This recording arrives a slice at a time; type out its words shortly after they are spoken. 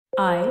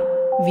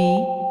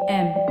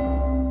IVM.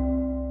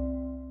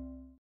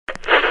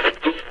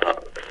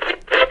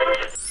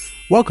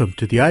 Welcome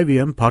to the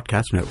IVM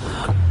Podcast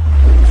Network.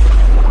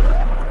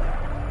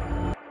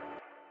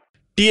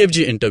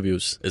 TFG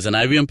Interviews is an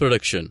IVM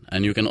production,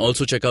 and you can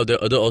also check out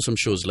their other awesome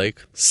shows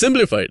like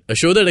Simplified, a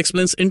show that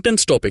explains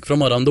intense topic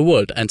from around the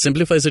world and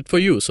simplifies it for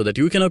you so that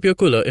you can appear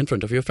cooler in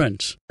front of your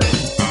friends.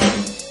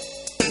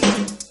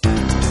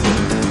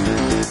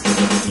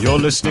 You're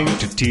listening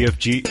to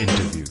TFG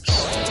Interviews.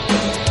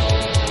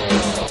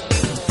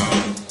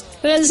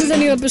 Well, this is a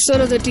new episode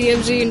of the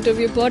TFG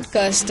Interview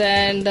Podcast,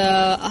 and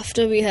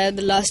after we had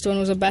the last one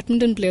was a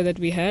badminton player that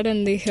we had,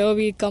 and here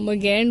we come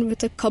again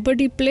with a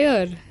kabaddi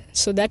player.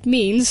 So that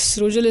means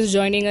Srujal is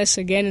joining us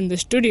again in the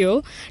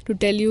studio to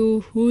tell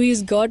you who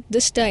he's got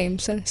this time.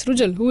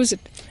 Srujal, who is it?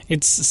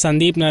 It's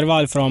Sandeep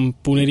Narwal from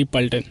Puneri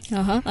Paltan.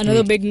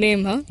 Another big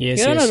name, huh? Yes,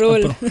 You're yes, on a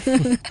roll.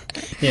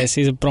 Yes,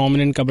 he's a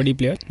prominent kabaddi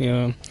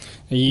player.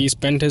 He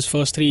spent his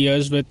first 3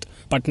 years with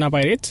Patna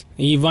Pirates.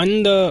 He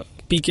won the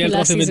PKL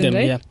Last trophy with season,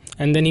 them, right? yeah.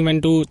 And then he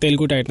went to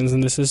Telugu Titans,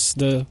 and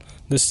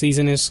this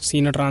season he's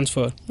seen a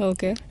transfer.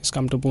 Okay. He's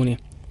come to Pune.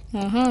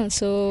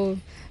 So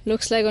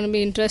looks like going to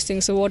be interesting.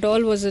 So what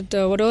all was it?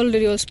 What all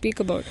did you all speak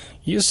about?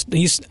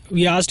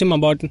 We asked him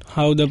about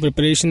how the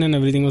preparation and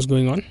everything was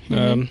going on.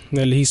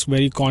 Well, he's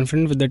very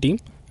confident with the team,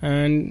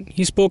 and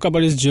he spoke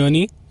about his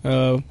journey,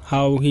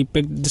 how he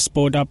picked the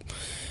sport up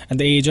at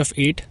the age of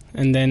 8,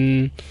 and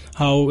then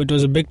how it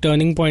was a big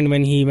turning point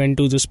when he went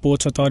to the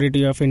Sports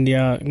Authority of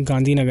India,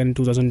 Gandhinagar, in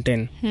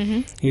 2010.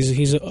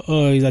 He's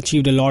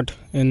achieved a lot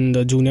in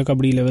the junior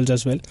kabaddi levels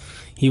as well.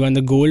 He won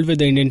the gold with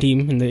the Indian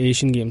team in the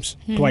Asian Games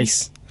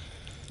twice.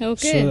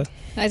 Okay. So,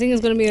 I think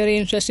it's going to be a very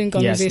interesting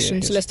conversation.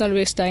 Yes. So let's not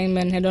waste time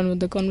and head on with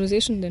the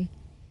conversation then.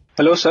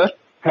 Hello sir.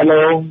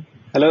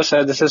 Hello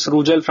sir, this is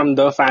Srujal from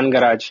the fan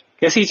garage.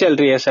 कैसी चल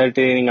रही है sir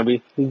training? अभी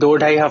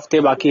 2-2.5 हफ्ते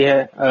बाकी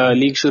है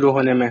league शुरू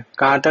होने में.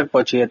 कहाँ तक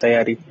पहुंची है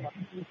तैयारी?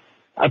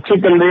 अच्छी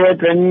चल रही है.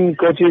 ट्रेनिंग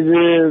कोचेज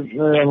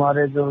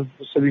हमारे जो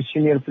सभी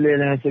सीनियर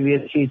प्लेयर हैं सभी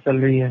अच्छी चल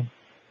रही है.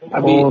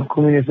 अभी और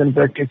कॉम्बिनेशन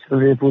प्रैक्टिस चल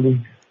रही है पूरी.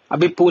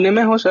 अभी पुणे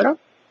में हो सर आप?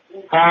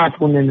 हाँ,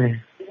 पुणे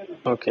में.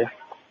 ओके.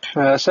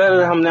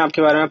 सर, हमने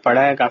आपके बारे में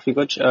पढ़ा है काफी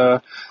कुछ.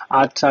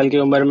 8 साल की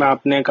उम्र में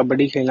आपने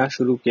कबड्डी खेलना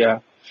शुरू किया.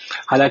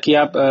 हालांकि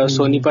आप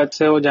सोनीपत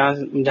से हो,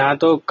 जहाँ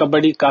तो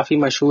कबड्डी काफी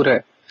मशहूर है.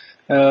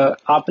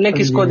 आपने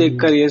किसको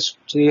देखकर ये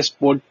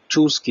स्पोर्ट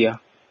चूज किया?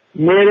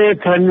 मेरे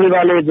फैमिली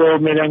वाले जो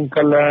मेरे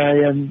अंकल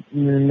है या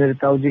मेरे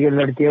ताऊ जी के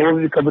लड़के हैं वो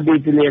भी कबड्डी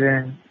प्लेयर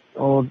हैं.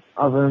 और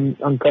अब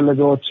अंकल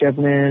जो अच्छे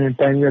अपने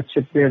टाइम में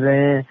अच्छे प्लेयर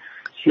रहे हैं,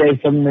 CI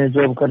सब में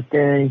जॉब करते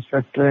हैं,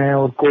 इंस्ट्रक्टर हैं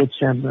और कोच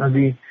हैं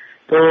अभी.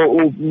 तो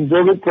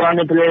जो भी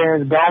पुराने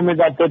प्लेयर गांव में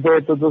जाते थे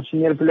तो जो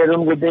सीनियर प्लेयर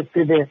उनको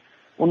देखते थे.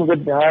 उनको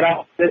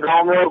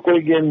गांव में और कोई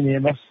गेम नहीं है,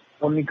 बस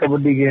ओनली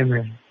कबड्डी गेम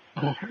है.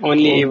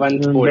 Only one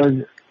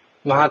sport.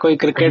 वहाँ कोई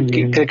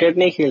क्रिकेट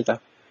नहीं खेलता?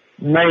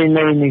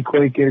 नहीं,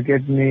 कोई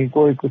क्रिकेट नहीं,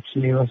 कोई कुछ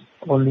नहीं, बस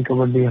ओनली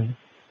कबड्डी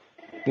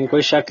है.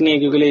 कोई शक नहीं है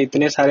क्योंकि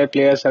इतने सारे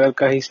प्लेयर्स अगर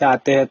कहीं से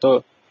आते हैं तो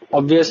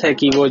ऑब्वियस है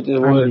कि वो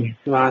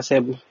वहाँ से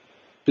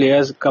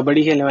प्लेयर्स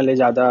कबड्डी खेलने वाले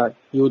ज्यादा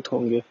यूथ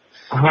होंगे.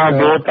 हाँ,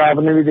 बहुत.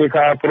 आपने भी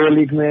देखा प्रो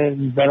लीग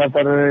में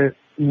ज्यादातर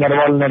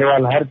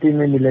नरवाल हर टीम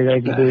में मिलेगा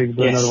एक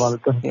दो नरवाल.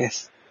 तो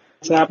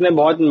सर, आपने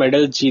बहुत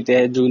मेडल जीते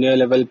हैं जूनियर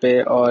लेवल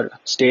पे और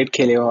स्टेट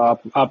खेले हो.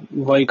 आप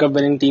वर्ल्ड कप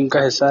विनिंग टीम का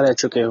हिस्सा रह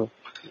चुके हो.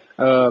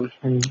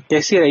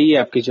 कैसी रही है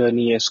आपकी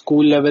जर्नी है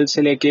स्कूल लेवल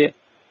से लेके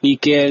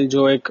PKL,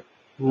 जो एक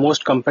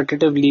मोस्ट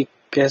कम्पिटिटिव लीग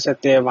कह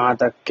सकते हैं, वहां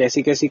तक?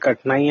 कैसी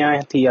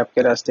कठिनाइयां थी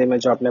आपके रास्ते में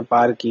जो आपने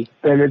पार की?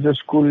 पहले तो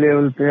स्कूल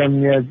लेवल पे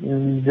हम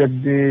जब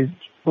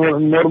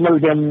नॉर्मल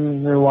थे, हम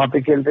वहाँ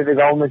पे खेलते थे,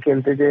 गांव में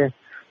खेलते थे.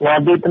 वहाँ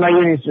पे इतना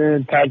भी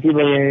नहीं था कि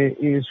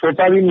भाई,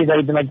 सोचा भी नहीं था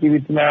इतना कि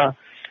इतना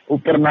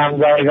ऊपर नाम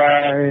जाएगा.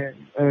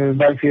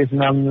 बाई फेस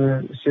नाम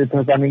से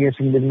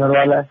संदीप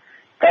नरवाल है.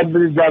 तब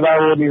ज्यादा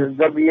वो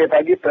जब ये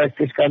था कि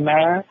प्रैक्टिस करना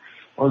है.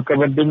 और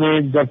कबड्डी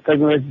में जब तक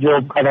मैं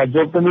जॉब का था,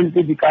 जॉब तो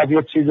मिलती थी, काफी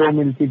अच्छी जॉब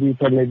मिलती थी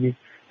पहले भी,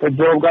 तो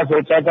जॉब का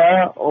सोचा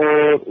था.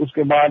 और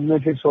उसके बाद में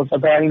फिर सोचा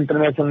था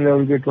इंटरनेशनल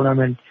लेवल के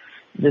टूर्नामेंट,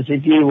 जैसे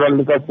कि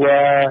वर्ल्ड कप हुआ,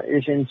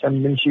 एशियन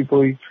चैंपियनशिप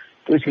हुई,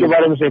 तो इसके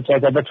बारे में सोचा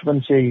था बचपन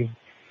से ही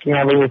कि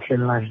हाँ भाई वो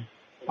खेलना है.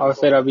 और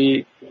फिर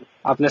अभी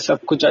आपने सब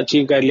कुछ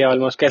अचीव कर लिया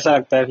ऑलमोस्ट. कैसा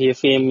लगता है ये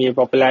फेम, ये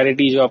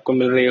पॉपुलैरिटी जो आपको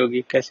मिल रही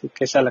होगी,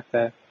 कैसा लगता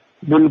है?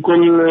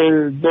 बिल्कुल,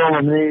 जो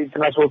हमने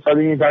इतना सोचा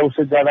भी नहीं था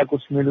उससे ज्यादा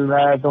कुछ मिल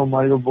रहा है, तो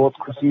हमारी को बहुत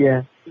खुशी है.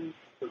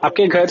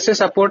 आपके घर से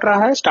सपोर्ट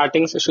रहा है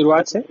स्टार्टिंग से,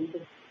 शुरुआत से?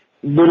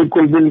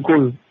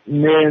 बिल्कुल.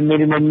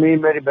 मेरी मम्मी,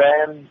 मेरी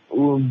बहन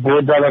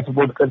बहुत ज्यादा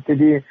सपोर्ट करती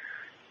थी.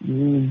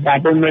 जहाँ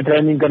पे मैं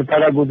ट्रेनिंग करता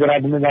था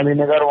गुजरात में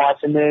गांधीनगर, वहाँ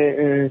से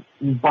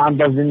मैं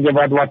 5-10 दिन के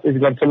बाद वापस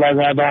घर चला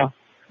गया था.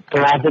 तो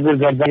वहाँ से फिर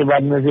घर के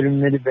बाद में फिर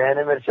मेरी बहन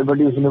है मेरे से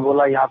बड़ी, उसने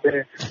बोला यहाँ पे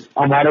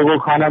हमारे को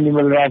खाना नहीं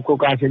मिल रहा, आपको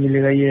कहाँ से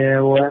मिलेगा, ये है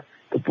वो है.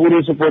 तो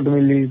पूरी सपोर्ट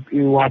मिली.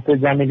 वहाँ पे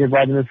जाने के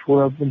बाद में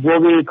जो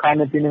भी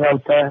खाने पीने का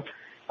होता है,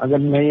 अगर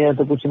नहीं है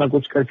तो कुछ ना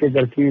कुछ करके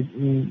घर की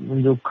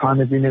जो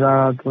खाने पीने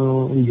का तो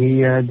घी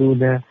है,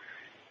 दूध है,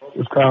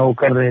 उसका वो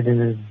कर रहे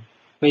थे.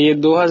 ये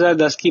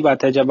 2010 की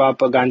बात है जब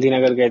आप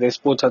गांधीनगर गए थे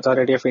स्पोर्ट्स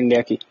अथॉरिटी ऑफ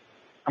इंडिया की।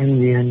 हाँ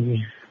जी, हाँ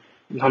जी।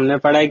 हमने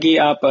पढ़ा है कि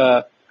आप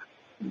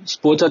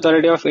स्पोर्ट्स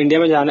अथॉरिटी ऑफ इंडिया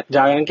में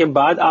जाने के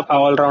बाद आप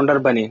ऑलराउंडर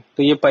बने,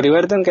 तो ये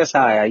परिवर्तन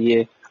कैसा आया?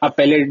 ये आप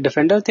पहले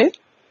डिफेंडर थे?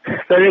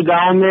 पहले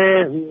गांव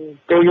में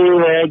तो ये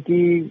है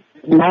कि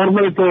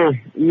नॉर्मल थे,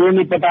 ये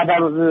नहीं पता था,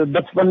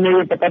 बचपन में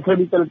ये पता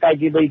थोड़ी चलता है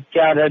कि भाई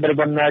क्या रेडर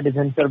बनना है,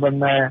 डिफेंसर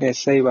बनना है।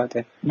 सही बात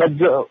है।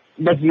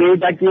 बस यही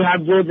था कि हाँ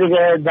जो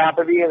जगह जहाँ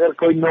पे भी अगर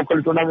कोई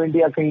लोकल टूर्नामेंट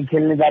या कहीं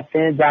खेलने जाते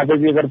हैं, जहाँ पे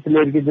भी अगर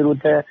प्लेयर की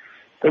जरूरत है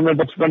तो मैं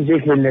बचपन से ही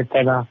खेल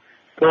लेता था।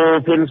 तो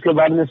फिर उसके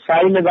बाद में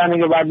साई लगाने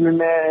के बाद में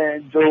मैं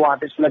जो वहाँ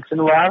पे सिलेक्शन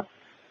हुआ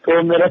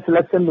तो मेरा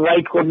सिलेक्शन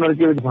राइट कॉर्नर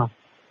की था।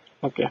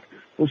 ओके।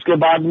 उसके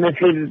बाद में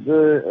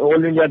फिर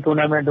ऑल इंडिया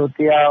टूर्नामेंट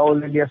होती है,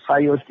 ऑल इंडिया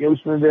साई होती है,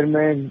 उसमें फिर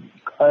मैं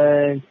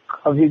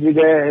काफी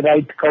जगह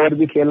राइट कवर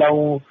भी खेला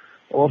हूँ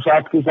और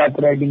साथ के साथ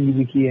राइडिंग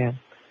भी की है।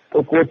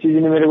 तो कोचेज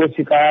ने मेरे को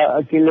सिखाया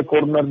अकेले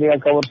कॉर्नर या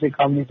कवर से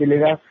काम नहीं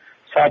चलेगा,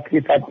 साथ के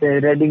साथ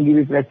राइडिंग की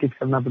भी प्रैक्टिस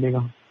करना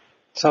पड़ेगा।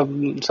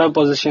 सब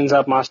पोजीशंस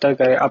आप मास्टर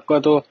करें। आपका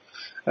तो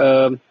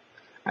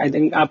आई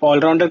थिंक आप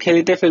ऑलराउंडर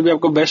खेले थे, फिर भी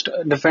आपको बेस्ट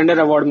डिफेंडर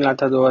अवार्ड मिला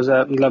था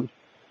 2000 मतलब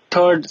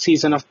 3rd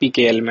सीजन ऑफ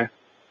पीकेएल में।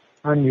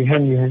 हाँ जी, हाँ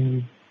जी, हाँ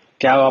जी।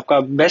 क्या आपका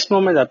बेस्ट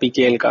मोमेंट था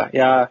पीकेएल का,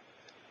 या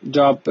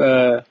जो आप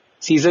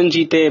सीजन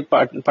जीते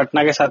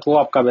पटना के साथ वो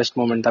आपका बेस्ट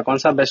मोमेंट था? कौन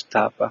सा बेस्ट था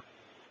आपका?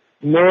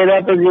 मेरा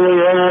तो जो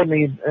है वो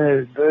नहीं,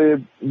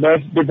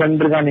 बेस्ट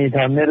डिफेंडर का नहीं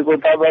था मेरे को,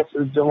 था बस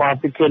जो वहाँ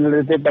पे खेल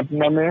रहे थे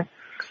पटना में,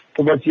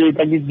 तो बस यही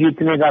था कि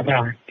जीतने का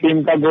था,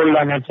 टीम का गोल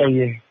लाना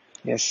चाहिए।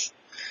 यस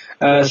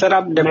सर,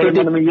 आप मेरे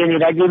मन में ये नहीं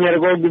रहा कि मेरे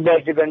को भी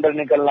बेस्ट डिफेंडर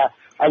निकलना,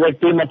 अगर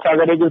टीम अच्छा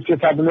करेगी उसके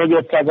साथ मैं भी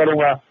अच्छा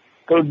करूंगा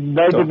तो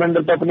बेस्ट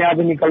डिफेंडर तो अपने आप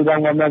ही निकल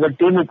जाऊंगा मैं, अगर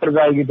टीम ऊपर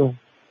जाएगी तो।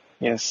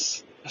 यस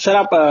सर,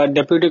 आप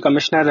डिप्यूटी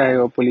कमिश्नर रहे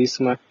हो पुलिस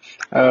में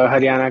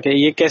हरियाणा के,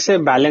 ये कैसे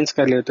बैलेंस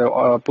कर लेते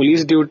हो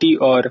पुलिस ड्यूटी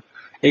और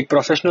एक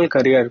प्रोफेशनल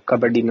करियर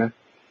कबड्डी में?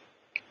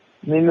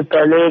 नहीं, मैं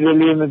पहले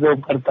रेलवे में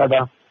जॉब करता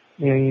था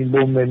यही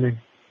बॉम्बे में,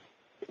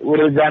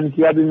 और जान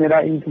किया भी मेरा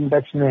इनकम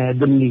टैक्स में है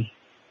दिल्ली।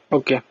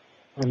 ओके।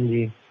 हाँ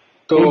जी।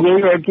 तो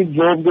यही है कि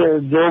जॉब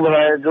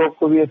है, जॉब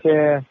को भी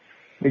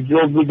ऐसे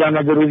जॉब भी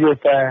जाना जरूरी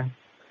होता है।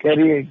 कह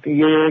रही है कि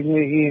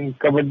ये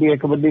कबड्डी है,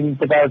 कबड्डी में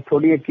पता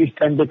थोड़ी है किस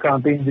टाइम पे कहाँ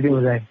पे इंजरी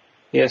हो जाए।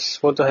 यस,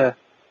 वो तो है।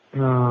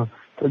 हाँ,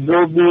 तो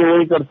जॉब भी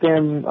वही करते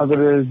हैं,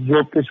 अगर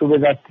जॉब पे सुबह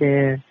जाते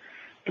हैं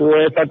तो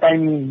ऐसा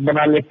टाइम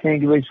बना लेते हैं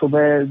कि भाई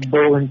सुबह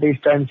 2 घंटे इस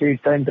टाइम से इस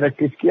टाइम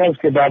प्रैक्टिस किया,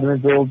 उसके बाद में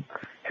जॉब,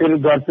 फिर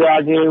घर पे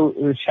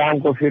आके शाम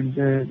को फिर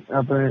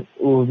अपने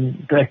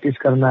प्रैक्टिस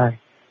करना है।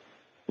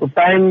 तो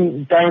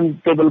टाइम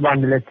टेबल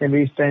बांध लेते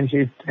हैं, इस टाइम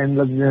से इस टाइम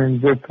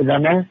जॉब पे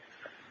जाना है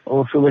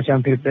और सुबह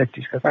शाम फिर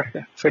प्रैक्टिस करना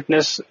है।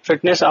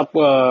 फिटनेस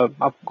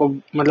आपको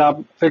मतलब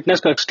आप फिटनेस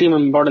को एक्सट्रीम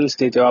इम्पोर्टेंस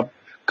देते हो, आप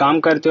काम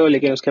करते हो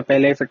लेकिन उसके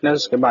पहले फिटनेस,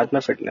 उसके बाद में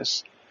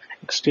फिटनेस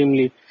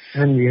एक्सट्रीमली।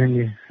 हाँ जी, हाँ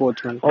जी।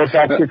 और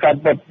साथ के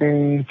साथ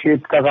अपने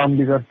खेत का काम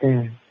भी करते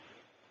हैं।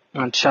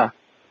 अच्छा,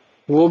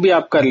 वो भी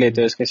आप कर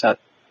लेते हो इसके साथ?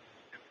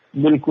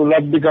 बिल्कुल,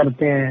 अब भी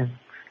करते हैं,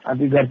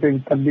 अभी घर पे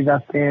तब भी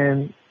जाते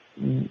हैं,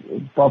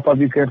 पापा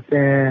भी करते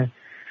हैं,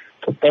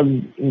 तो तब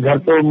घर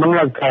पे मन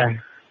लगता है।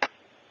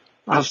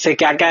 आपसे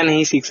क्या क्या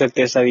नहीं सीख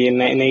सकते सर ये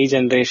नई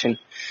जनरेशन।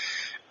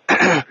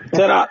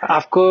 सर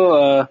आपको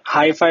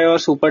हाई फाई और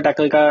सुपर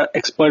टैकल का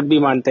एक्सपर्ट भी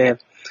मानते हैं,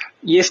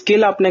 ये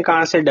स्किल आपने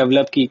कहाँ से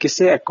डेवलप की,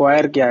 किससे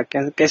एक्वायर किया,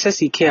 कैसे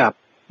सीखे आप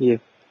ये?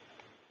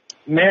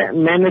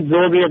 मैंने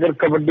जो भी अगर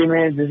कबड्डी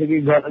में जैसे कि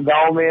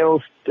गांव में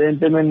उस टाइम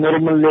पे मैं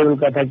नॉर्मल लेवल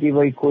का था कि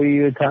भाई कोई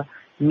ये था,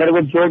 मेरे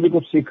को जो भी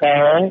कुछ सीखा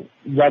है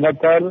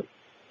ज्यादातर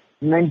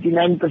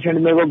 99%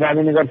 मेरे को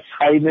गांधीनगर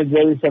साई में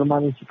जय शर्मा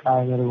ने सिखाया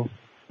है मेरे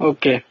को।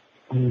 ओके।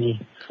 जी,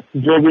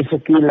 जो भी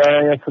स्किल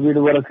है या स्पीड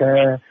वर्क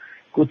है,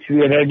 कुछ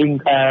भी राइडिंग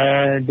का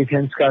है,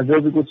 डिफेंस का जो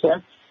भी कुछ है,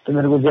 तो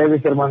मेरे को जय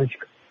शर्मा ने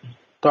सिखाया।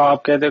 तो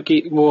आप कहते हो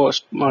कि वो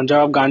जब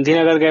आप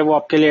गांधीनगर गए वो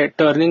आपके लिए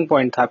टर्निंग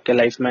पॉइंट था आपके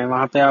लाइफ में,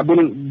 वहाँ पे आप?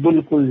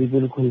 बिल्कुल जी,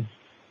 बिल्कुल।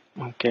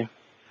 ओके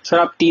सर,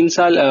 आप 3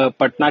 साल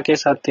पटना के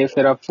साथ थे,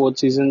 फिर आप 4th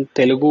सीजन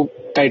तेलुगु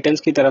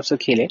टाइटंस की तरफ से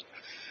खेले,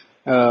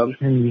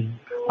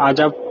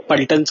 आज आप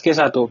पल्टन्स के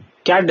साथ हो,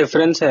 क्या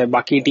डिफरेंस है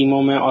बाकी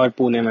टीमों में और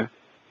पुणे में?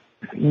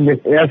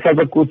 ऐसा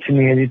तो कुछ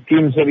नहीं है जी,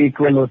 टीम सब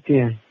इक्वल होती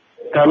है।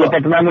 पहले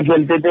पटना में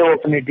खेलते थे वो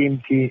अपनी टीम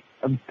थी,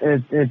 अब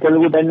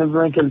तेलुगु टाइटंस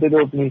में खेलते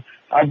थे अपनी,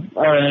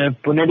 अब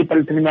पुणेरी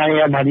पल्टन में आए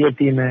हमारी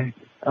टीम है,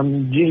 हम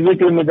जिस भी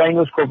टीम में जाएंगे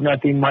उसको अपना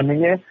टीम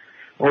मानेंगे,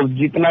 और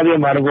जितना भी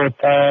हमारे को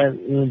होता है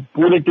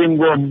पूरी टीम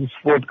को हम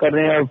सपोर्ट कर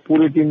रहे हैं और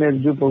पूरी टीम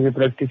एकजुट होकर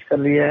प्रैक्टिस कर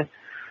रही है।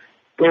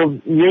 तो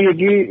ये है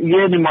कि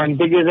ये नहीं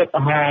मानते कि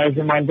हाँ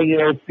ऐसे मानते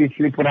कि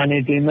पिछली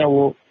पुरानी टीम है,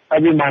 वो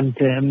अभी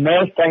मानते हैं।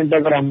 मैच टाइम पे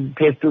अगर हम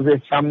फेस टू फेस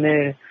सामने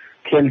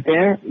खेलते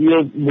हैं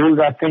ये भूल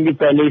जाते हैं कि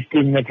पहले इस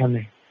टीम में थे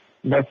हमें,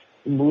 बस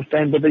उस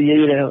टाइम पे तो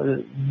यही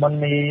मन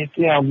में यही है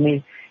कि अपनी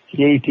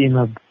यही टीम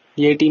है,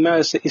 ये टीम है,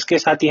 इसके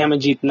साथ ही हमें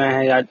जीतना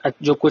है या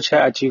जो कुछ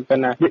है अचीव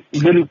करना है।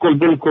 बिल्कुल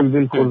बिल्कुल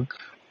बिल्कुल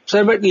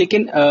सर, बट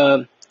लेकिन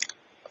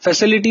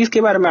फैसिलिटीज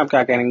के बारे में आप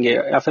क्या कहेंगे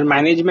या फिर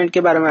मैनेजमेंट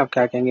के बारे में आप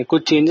क्या कहेंगे?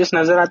 कुछ चेंजेस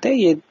नजर आते हैं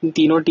ये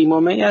तीनों टीमों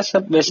में या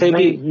सब वैसे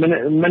भी?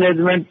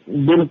 मैनेजमेंट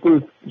बिल्कुल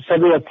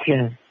सभी अच्छे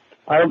हैं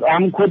और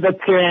हम खुद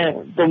अच्छे हैं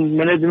तो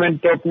मैनेजमेंट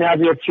तो अपने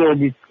आप ही अच्छी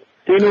होगी।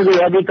 तीनों भी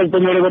अभी तक तो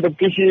मेरे को तो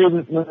किसी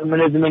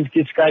मैनेजमेंट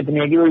की शिकायत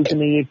नहीं है कि वो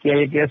इसने ये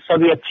किया,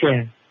 सभी अच्छे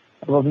हैं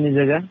अब अपनी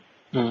जगह।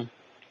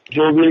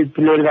 जो भी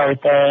प्लेयर का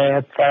होता है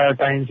अच्छा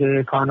टाइम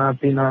से खाना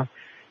पीना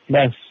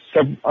बस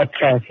सब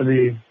अच्छा है।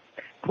 सभी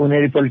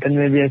पुनेरी पल्टन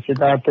में भी अच्छे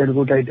था,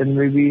 तेलुगु टाइटन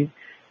में भी,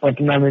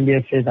 पटना में भी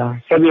अच्छे था,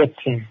 सभी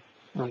अच्छे हैं।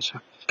 अच्छा,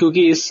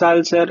 क्योंकि इस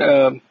साल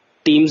सर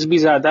टीम्स भी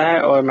ज्यादा है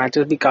और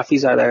मैचेस भी काफी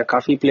ज्यादा है।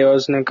 काफी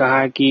प्लेयर्स ने कहा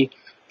है कि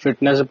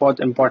फिटनेस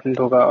बहुत इम्पोर्टेंट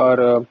होगा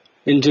और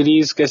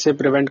इंजरीज कैसे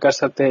प्रिवेंट कर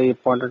सकते हैं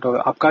इम्पोर्टेंट होगा।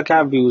 आपका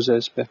क्या व्यूज है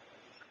इस पे?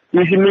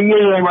 इसलिए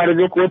ये हमारे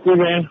जो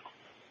कोचेज हैं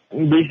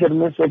बी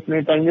शर्मा से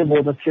अपने टाइम में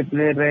बहुत अच्छे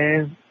प्लेयर रहे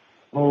हैं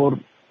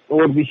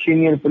और भी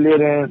सीनियर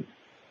प्लेयर हैं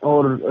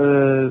और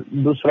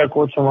दूसरा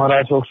कोच हमारा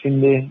अशोक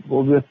शिंदे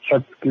वो भी अच्छा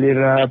प्लेयर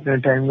रहा है अपने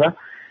टाइम का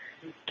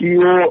कि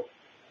वो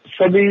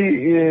सभी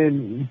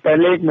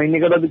पहले 1 महीने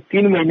का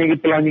 3 महीने की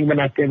प्लानिंग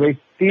बनाते हैं। भाई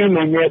 3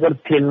 महीने अगर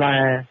खेलना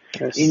है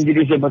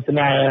इंजरी से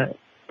बचना है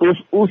तो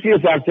उसी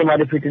हिसाब से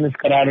हमारे फिटनेस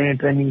करा रहे हैं,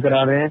 ट्रेनिंग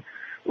करा रहे हैं।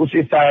 उस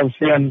हिसाब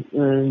से हम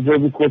जो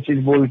भी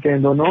कोचेज बोलते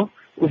हैं दोनों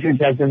उसी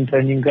हिसाब से हम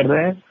ट्रेनिंग कर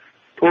रहे हैं।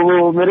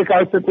 तो मेरे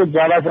ख्याल से कुछ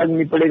ज्यादा फर्क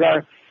नहीं पड़ेगा।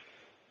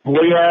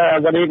 वही है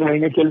अगर 1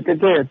 महीने खेलते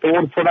थे तो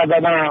और थोड़ा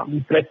ज्यादा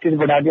प्रैक्टिस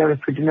बढ़ा दिया और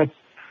फिटनेस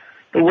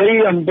तो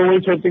हम तो वही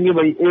सोचेंगे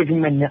भाई 1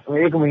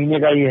 महीने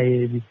का ही है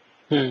ये भी।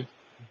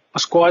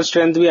 स्क्वाड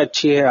स्ट्रेंथ भी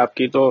अच्छी है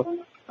आपकी तो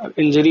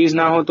इंजरीज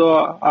ना हो तो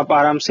आप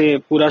आराम से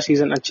पूरा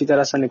सीजन अच्छी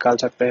तरह से निकाल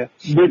सकते हैं।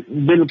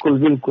 बिल्कुल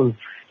बिल्कुल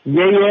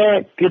यही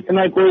है।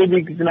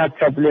 कितना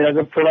अच्छा प्लेयर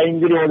अगर थोड़ा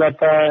इंजरी हो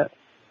जाता है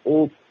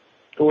वो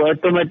तो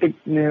ऑटोमेटिक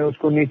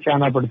उसको नीचे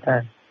आना पड़ता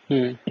है।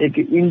 एक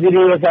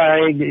इंजरी ऐसा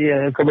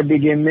है कबड्डी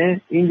गेम में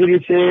इंजरी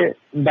से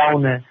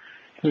डाउन है।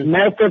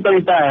 मैच तो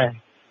चलता है,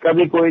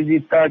 कभी कोई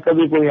जीतता है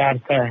कभी कोई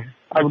हारता है,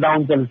 अप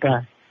डाउन चलता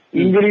है।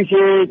 इंजरी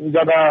से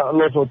ज्यादा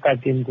लॉस होता है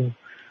टीम को।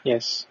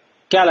 यस,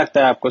 क्या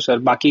लगता है आपको सर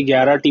बाकी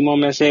 11 टीमों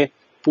में से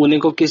पुणे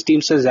को किस टीम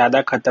से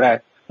ज्यादा खतरा है?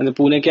 मतलब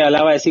पुणे के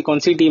अलावा ऐसी कौन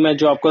सी टीम है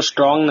जो आपको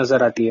स्ट्रांग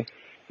नजर आती है?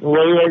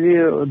 वही है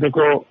जी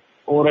देखो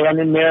और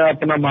मैं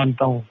अपना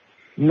मानता हूँ,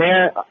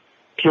 मैं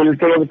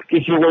खेलते वक्त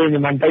किसी को नहीं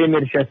मानता ये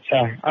मेरे से अच्छा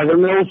है। अगर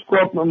मैं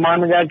उसको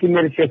मान गया कि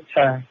मेरे से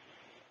अच्छा है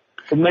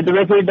तो मैं तो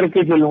वैसे ही डर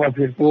के खेलूंगा।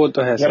 फिर वो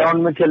तो है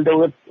ग्राउंड में खेलते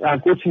हुए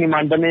कुछ नहीं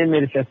मानता नहीं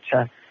मेरे से अच्छा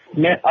है।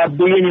 मैं अब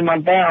भी ये नहीं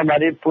मानता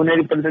हमारी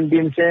पुनेरी पल्टन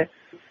टीम से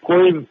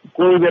कोई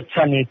भी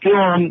अच्छा नहीं।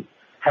 क्यों?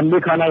 हम भी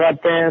खाना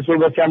खाते हैं,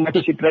 सुबह से हम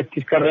अच्छी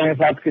प्रैक्टिस कर रहे हैं,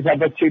 साथ के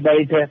साथ अच्छी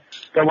डाइट है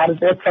तो हमारे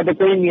से अच्छा तो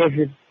कोई नहीं है।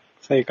 फिर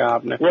सही कहा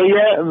आपने। वही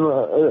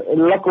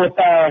है लक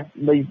होता है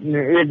भाई,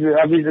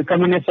 अभी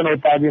कम्बिनेशन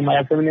होता है। अभी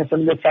हमारा कम्बिनेशन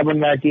भी अच्छा बन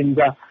रहा है टीम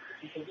का।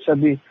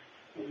 सभी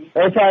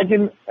ऐसा है कि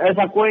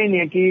ऐसा कोई नहीं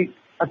है कि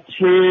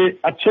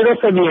अच्छे तो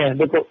सभी है।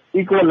 देखो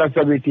इक्वल है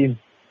सभी टीम।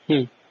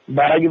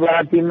 12 की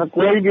 12 टीम में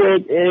कोई भी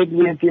एक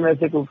भी टीम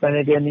ऐसे को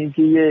कहने के नहीं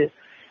कि ये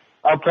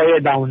अप है या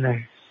डाउन है।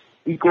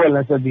 इक्वल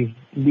है सभी,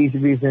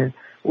 20-20 है।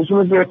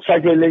 उसमें जो अच्छा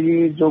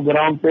खेलेगी, जो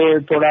ग्राउंड पे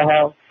थोड़ा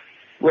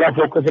पूरा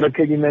फोकस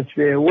रखेगी मैच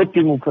पे, वो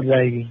टीम ऊपर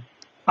जाएगी।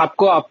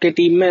 आपको आपके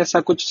टीम में ऐसा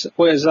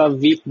कोई ऐसा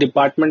वीक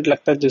डिपार्टमेंट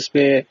लगता है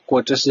जिसपे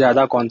कोचेस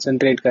ज्यादा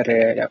कंसंट्रेट कर रहे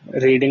हैं, या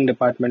रीडिंग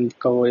डिपार्टमेंट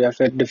का हो या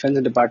फिर डिफेंस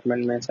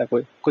डिपार्टमेंट में ऐसा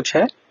कुछ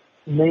है?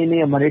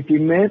 नहीं, हमारी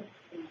टीम में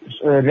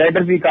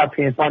रेडर भी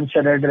काफी है,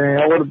 5-6 रेडर हैं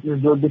और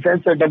जो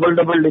डिफेंस है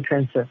डबल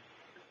डिफेंस है।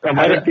 तो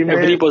हमारी टीम में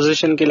एवरी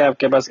पोजीशन के लिए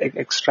आपके पास एक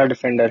एक्स्ट्रा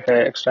डिफेंडर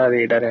है, एक्स्ट्रा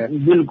रेडर है।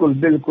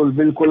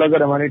 बिल्कुल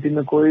अगर हमारी टीम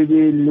में कोई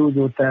भी लूज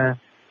होता है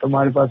तो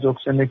हमारे पास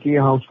ऑप्शन है कि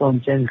हाँ उसको हम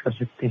चेंज कर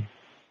सकते हैं।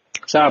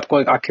 सर आपको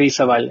एक आखिरी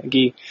सवाल है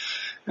कि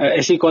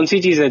ऐसी कौन सी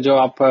चीज है जो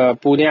आप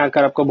पुणे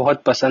आकर आपको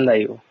बहुत पसंद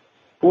आई हो?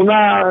 पुणे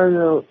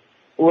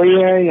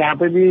वही है, यहाँ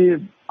पे भी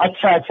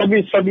अच्छा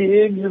सभी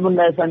एक भी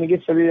बंदा ऐसा नहीं कि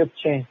सभी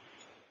अच्छे हैं।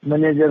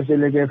 मैनेजर से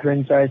लेके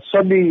फ्रेंचाइज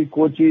सभी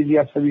कोचेज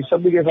या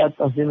सभी के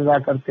साथ हंसी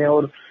मजाक करते हैं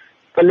और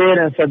प्लेयर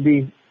हैं सभी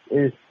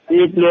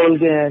एक लेवल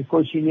के हैं।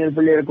 कोई सीनियर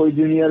प्लेयर कोई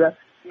जूनियर है,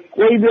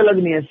 कोई भी अलग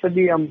नहीं है।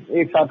 सभी हम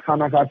एक साथ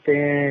खाना खाते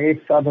हैं,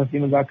 एक साथ हंसी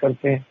मजाक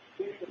करते हैं।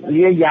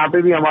 ये यहाँ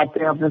पे भी हम आते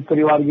हैं अपने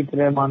परिवार की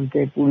तरह मानते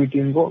हैं पूरी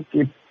टीम को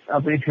कि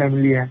अपनी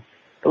फैमिली है।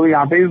 तो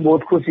यहाँ पे भी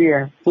बहुत खुशी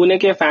है। पुणे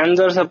के फैंस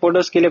और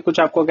सपोर्टर्स के लिए कुछ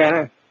आपको कहना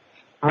है?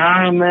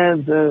 हाँ, मैं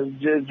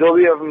जो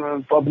भी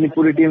अपनी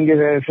पूरी टीम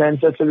के फैंस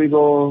है सभी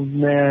को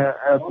मैं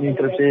अपनी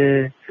तरफ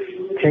से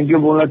थैंक यू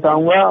बोलना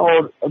चाहूंगा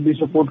और अभी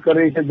सपोर्ट कर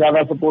रहे इसे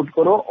ज्यादा सपोर्ट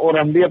करो और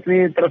हम भी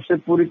अपनी तरफ से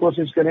पूरी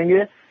कोशिश करेंगे,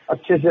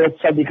 अच्छे से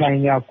अच्छा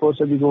दिखाएंगे आपको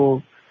सभी को।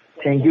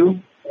 Thank you.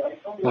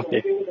 Okay,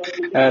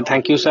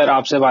 thank you sir,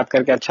 आपसे बात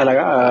करके अच्छा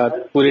लगा।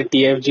 पूरी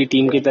TFG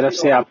टीम की तरफ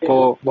से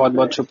आपको बहुत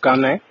बहुत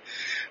शुभकामनाएं।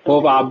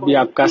 होप आप भी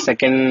आपका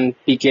सेकंड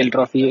PKL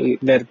ट्रॉफी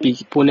इधर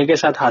पुणे के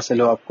साथ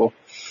हासिल हो आपको।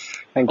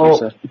 Thank you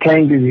sir.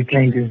 Thank you ji,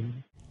 thank you.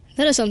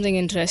 That is something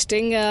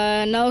interesting.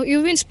 Now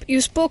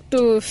you spoke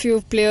to a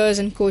few players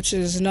and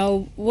coaches.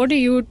 Now, what do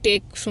you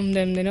take from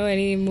them?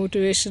 Any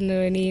motivation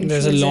or any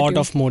influence? There's a lot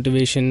of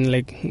motivation.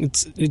 Like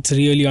it's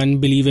really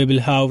unbelievable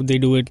how they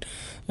do it.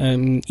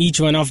 Each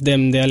one of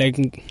them, they're like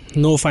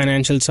no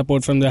financial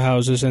support from their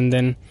houses, and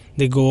then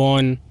they go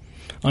on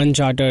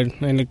uncharted,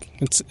 and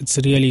it's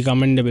really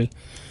commendable.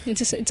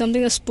 It's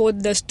something a sport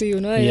does to you,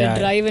 Yeah, your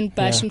drive and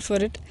passion for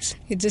it.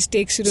 It just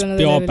takes you to another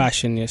Pure level.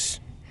 passion, yes.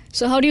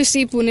 So how do you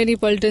see Puneri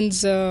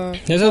Paltons?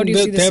 They How do you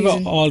see the have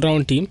season? an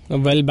all-round team, a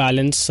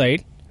well-balanced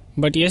side.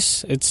 But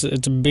yes, it's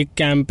a big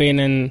campaign,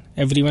 and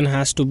everyone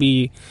has to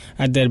be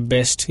at their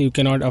best. You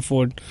cannot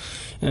afford,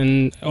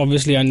 and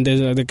obviously,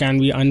 there can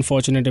be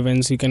unfortunate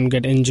events. You can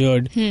get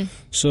injured.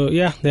 So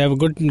yeah, they have a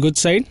good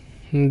side.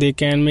 They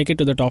can make it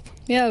to the top.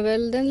 Yeah,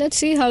 well, then let's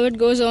see how it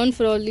goes on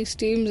for all these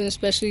teams, and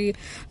especially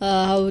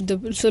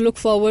so look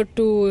forward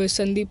to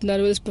Sandeep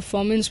Narwal's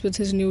performance with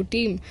his new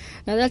team.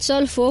 Now that's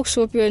all, folks.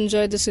 Hope you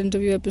enjoyed this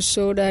interview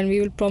episode, and we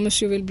will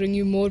promise you we'll bring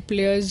you more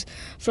players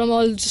from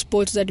all the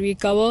sports that we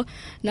cover.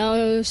 Now,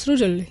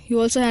 Srujal,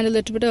 you also handle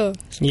the Twitter.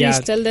 So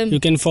please tell them. You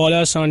can follow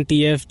us on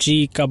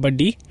TFG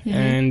Kabaddi,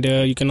 and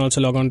you can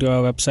also log on to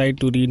our website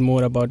to read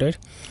more about it.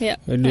 Yeah,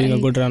 we're doing a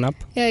good run-up.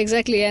 Yeah,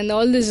 exactly. And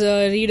all these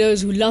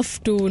readers who love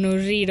to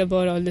read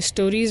about all the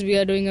stories, we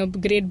are doing a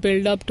great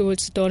build-up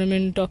towards the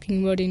tournament,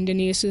 talking about Indian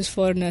aces,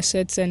 foreign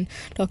assets, and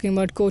talking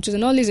about coaches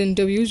and all these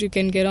interviews. You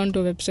can get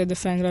onto our website,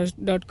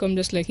 thefangarage.com,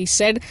 just like he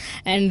said,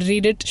 and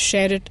read it,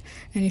 share it,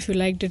 and if you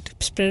liked it,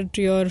 spread it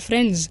to your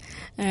friends,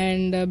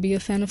 and be a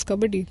fan of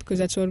Kabaddi, because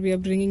that's what we are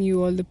bringing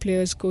you, all the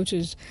players,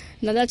 coaches.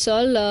 Now that's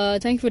all.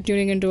 Thank you for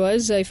tuning in to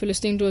us. If you're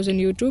listening to us on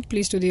YouTube,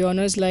 please do the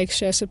honors, like,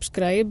 share,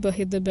 subscribe,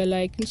 hit the bell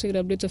icon so you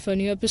get updates of a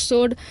new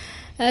episode.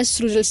 As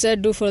Srujal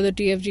said, do follow the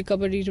TFG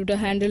Kabaddi Twitter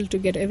handle to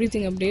get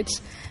everything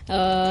updates.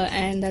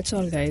 And that's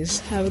all,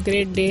 guys. Have a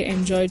great day.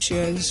 Enjoy.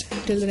 Cheers.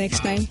 Till the next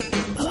time.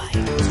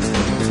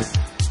 Bye-bye.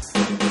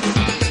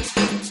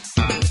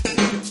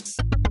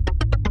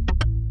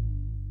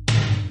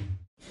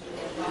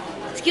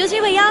 Excuse me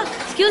भैया,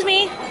 excuse me.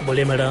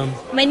 बोलिए madam.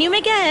 Menu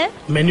में क्या है?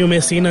 Menu में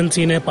seen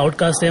unseen है,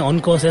 podcast है, on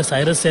course है,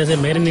 Cyrus से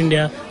made in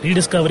India,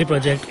 rediscovery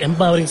project,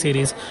 empowering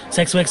series,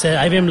 sex wax है,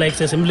 IVM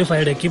लाइक्स है,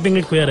 सिंप्लीफाइड है, कीपिंग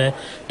इट क्वियर है,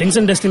 टिंग्स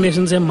एंड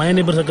डेस्टिनेशंस है, माय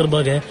नेबर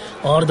सकरबर्ग है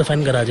और द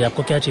फैन गराज है।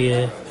 आपको क्या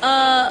चाहिए?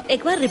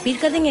 एक बार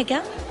रिपीट कर देंगे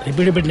क्या?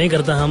 रिपीट नहीं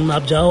करता हम।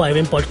 आप जाओ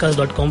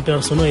IVMpodcast.com पे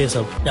और सुनो ये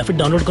सब, या फिर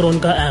डाउनलोड करो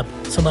उनका ऐप,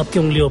 सब आपकी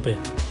उंगलियों पे।